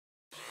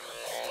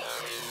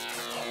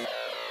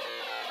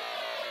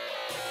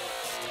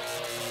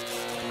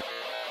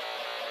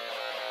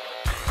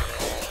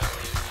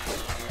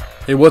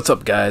Hey, what's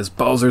up, guys?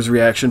 Bowser's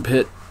Reaction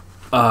Pit.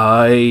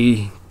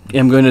 I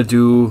am going to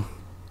do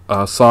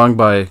a song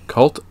by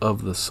Cult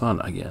of the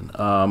Sun again.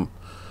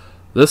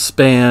 This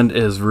band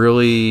is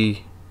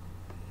really...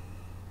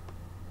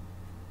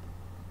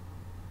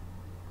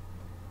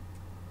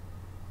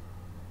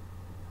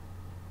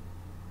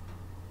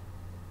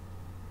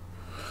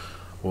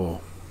 Whoa.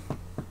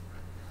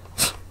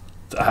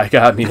 I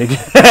got me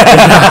again.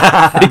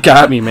 It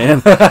got me, man.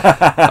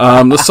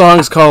 The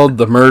song's called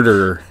The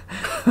Murderer.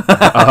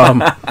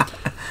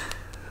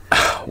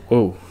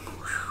 Whoa.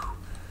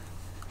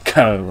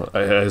 Kind of,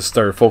 I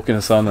started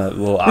focusing on that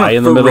little eye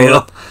in the middle.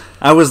 Real.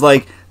 I was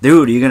like,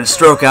 dude, are you going to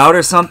stroke out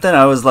or something?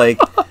 I was like,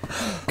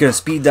 going to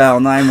speed dial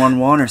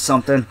 911 or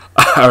something.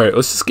 Alright,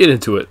 let's just get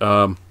into it.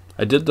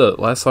 I did the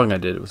last song I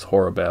did, it was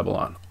Horror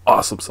Babylon.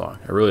 Awesome song.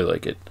 I really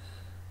like it.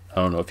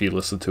 I don't know if you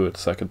listened to it the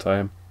second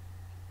time.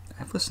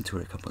 I've listened to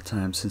it a couple of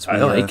times since we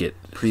I like it.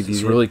 previewed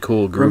It's really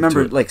cool.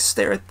 Remember, like,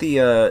 stare at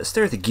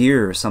the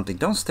gear or something.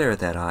 Don't stare at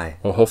that eye.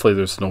 Well, hopefully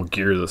there's no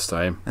gear this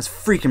time. That's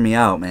freaking me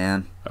out,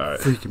 man. All right.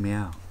 Freaking me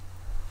out.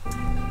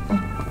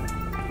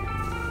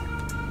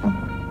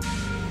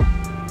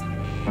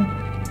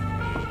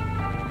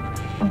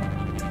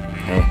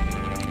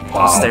 Hey,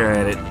 Wow. stare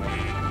at it.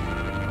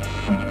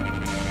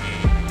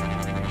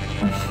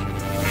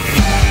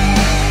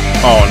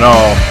 Oh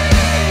no.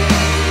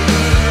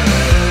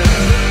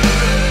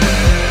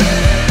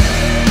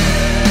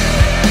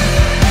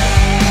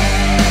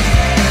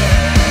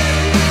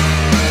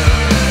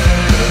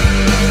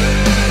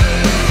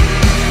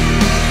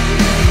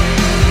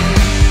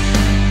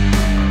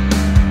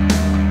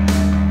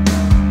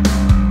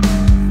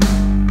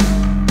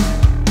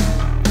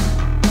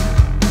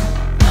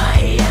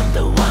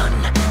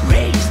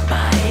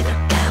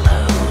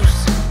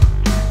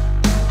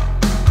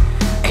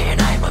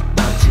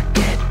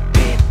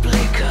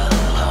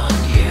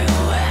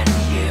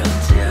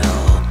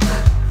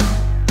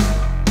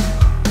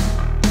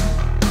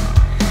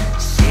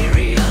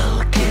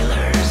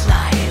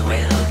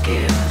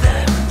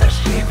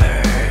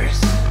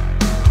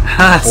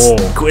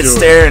 Quit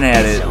staring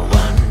at it.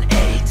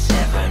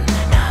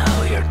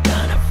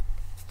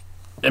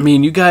 I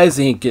mean, you guys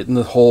ain't getting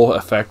the whole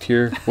effect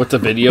here with the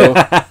video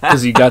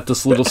because you got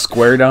this little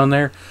square down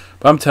there.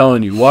 But I'm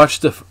telling you,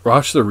 watch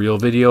the real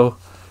video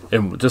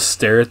and just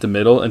stare at the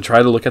middle and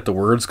try to look at the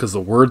words because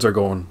the words are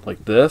going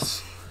like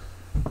this.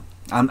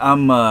 And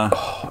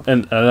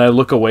I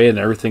look away and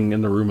everything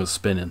in the room is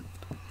spinning.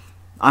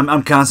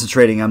 I'm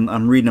concentrating.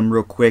 I'm reading them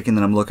real quick and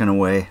then I'm looking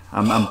away.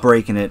 I'm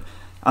breaking it.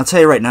 I'll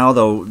tell you right now,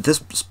 though,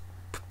 this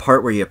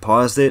part where you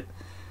paused it,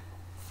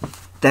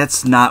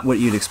 that's not what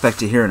you'd expect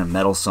to hear in a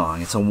metal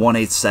song. It's a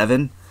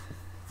 187,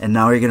 and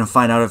now you're gonna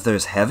find out if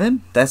there's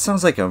heaven. That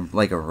sounds like a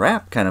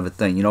rap kind of a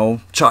thing, you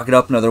know? Chalk it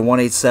up another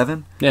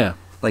 187. Yeah,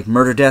 like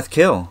murder, death,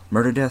 kill,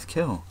 murder, death,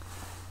 kill.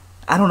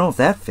 I don't know if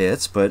that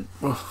fits, but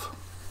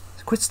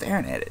quit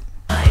staring at it.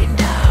 Find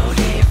out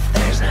if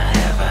there's a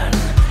heaven.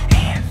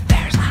 If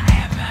there's a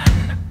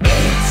heaven,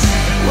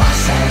 it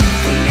wasn't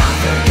the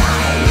other guy.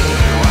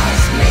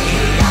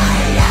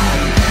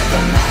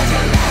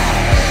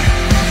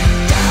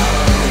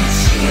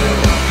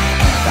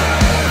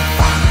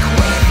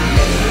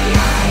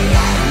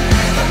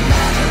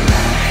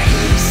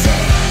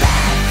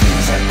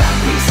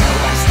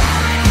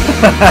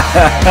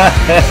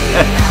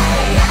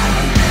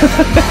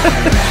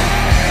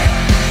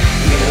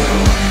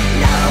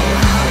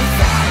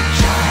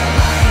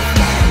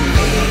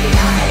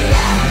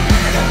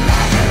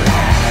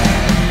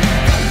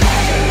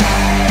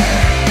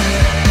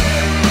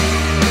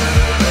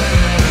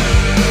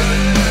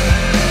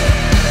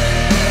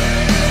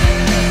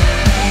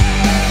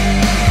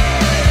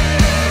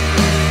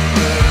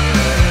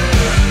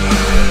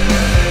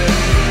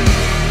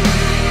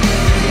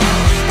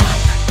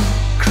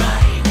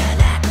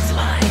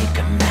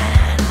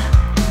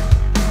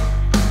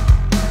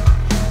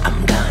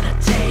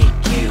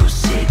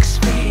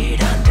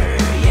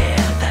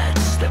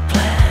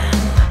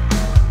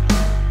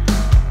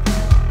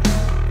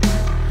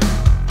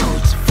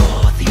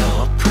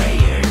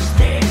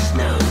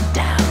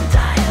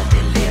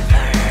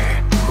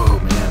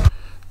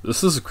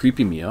 This is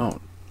creeping me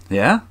out.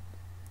 Yeah?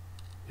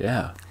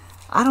 Yeah.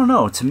 I don't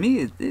know. To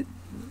me,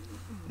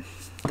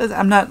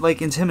 I'm not,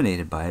 like,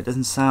 intimidated by it. It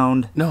doesn't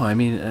sound... No, I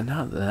mean,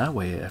 not that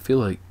way. I feel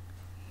like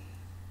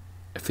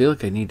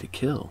I need to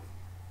kill.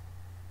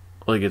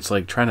 Like, it's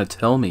like trying to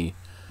tell me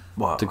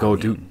to go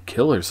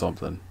kill or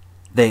something.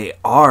 They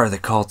are the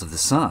cult of the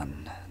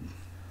sun.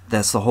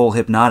 That's the whole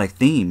hypnotic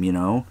theme, you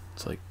know?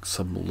 It's like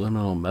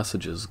subliminal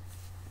messages.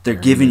 They're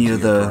giving you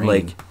the,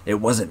 like, it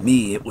wasn't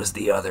me, it was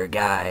the other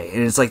guy.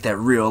 And it's like that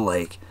real,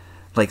 like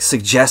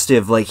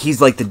suggestive, like,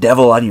 he's like the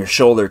devil on your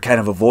shoulder kind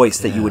of a voice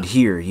that you would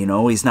hear, you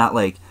know? He's not,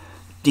 like,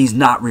 he's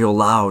not real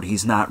loud.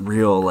 He's not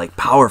real, like,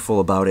 powerful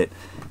about it.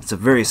 It's a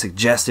very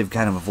suggestive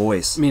kind of a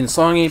voice. I mean, the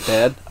song ain't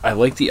bad. I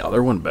like the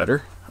other one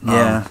better.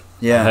 Yeah,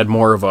 yeah. It had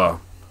more of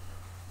a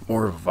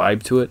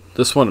vibe to it.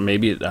 This one,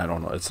 maybe, I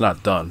don't know. It's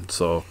not done,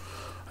 so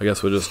I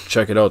guess we'll just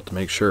check it out to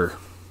make sure.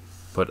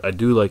 but I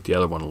do like the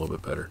other one a little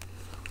bit better.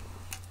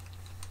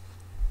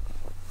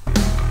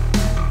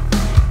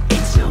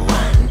 It's a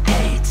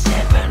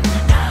 187.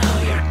 Now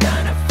you're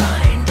gonna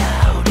find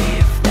out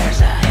if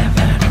there's a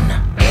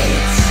heaven.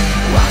 It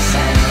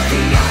wasn't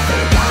the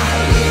other guy,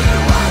 it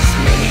was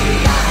me.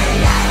 I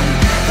am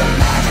the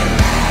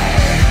murderer.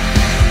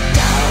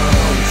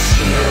 Don't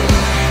you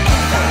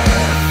ever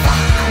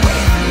fuck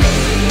with me.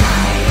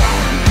 I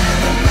am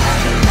the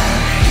murderer.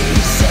 He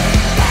said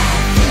bad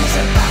things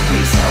about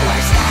me, so I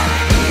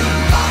stabbed him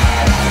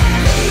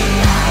violently.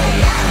 I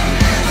am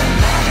the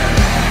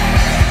murderer.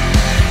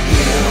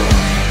 You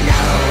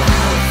know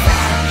how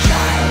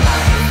fragile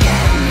life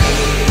can be.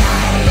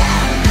 I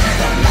am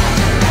the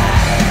murderer.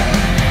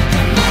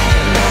 The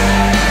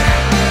murderer.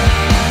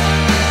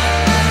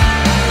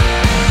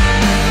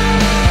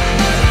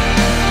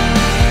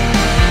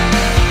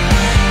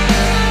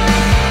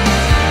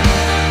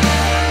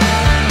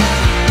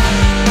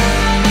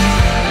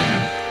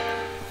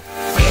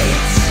 It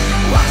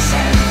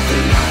wasn't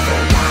the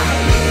other guy,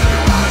 it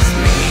was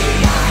me.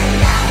 I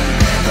am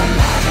the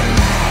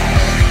murderer.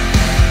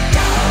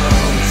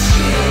 Don't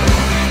you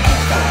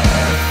ever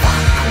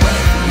fuck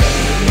with me.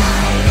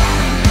 I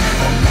am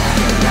the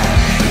murderer.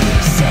 He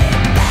said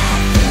bad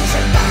things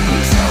about me,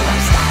 so I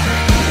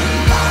stabbed him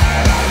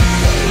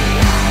violently.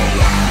 I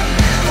am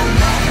the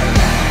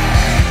murderer.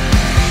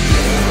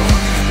 You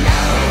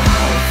know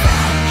how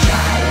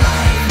fragile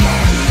life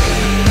can be.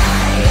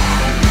 I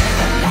am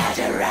the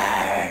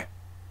murderer.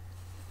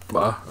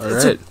 All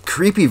It's right. a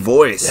creepy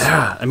voice.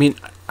 Yeah, I mean,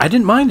 I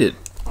didn't mind it.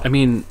 I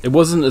mean, it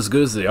wasn't as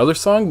good as the other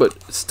song, but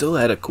it still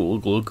had a cool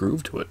little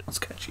groove to it. It's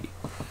catchy.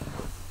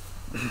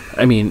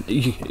 I mean,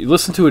 you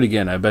listen to it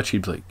again. I bet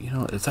you'd be like,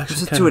 it's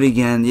actually Listen to it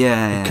again.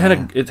 Yeah. it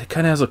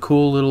kind of has a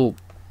cool little.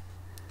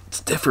 It's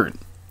different.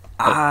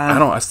 I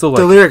don't. I still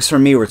The like. lyrics for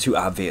me were too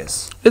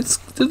obvious.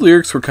 The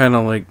lyrics were kind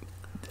of like,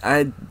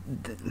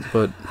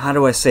 but How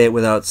do I say it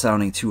without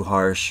sounding too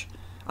harsh?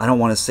 I don't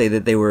want to say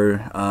that they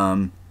were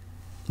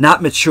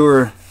not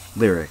mature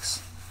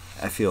lyrics.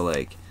 I feel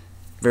like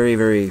very,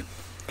 very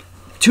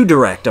too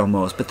direct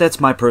almost. But that's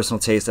my personal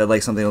taste. I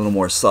like something a little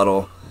more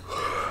subtle.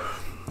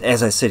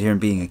 As I sit here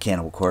and being a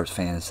Cannibal Corpse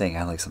fan and saying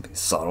I like something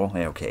subtle,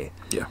 okay.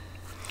 yeah.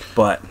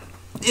 But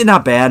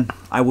not bad.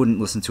 I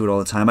wouldn't listen to it all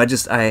the time.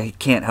 I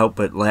can't help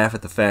but laugh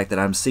at the fact that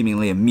I'm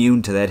seemingly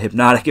immune to that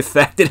hypnotic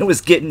effect that it was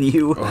getting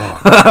you.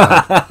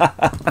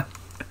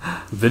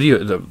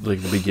 Video, the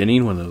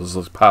beginning when it was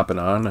like, popping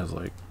on, I was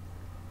like,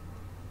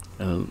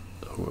 and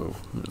whoa.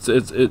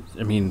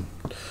 I mean,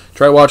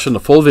 try watching the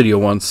full video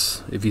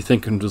once if you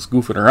think I'm just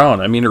goofing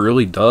around. I mean, it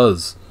really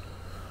does.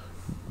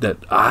 That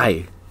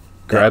eye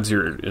grabs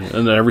your, and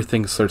then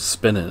everything starts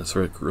spinning. It's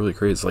really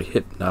crazy. It's like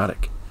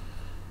hypnotic.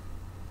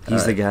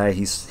 He's the guy.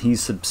 He's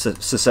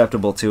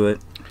susceptible to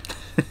it.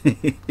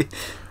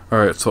 All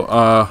right,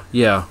 so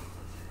yeah.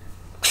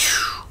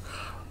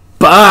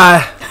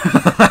 Bye.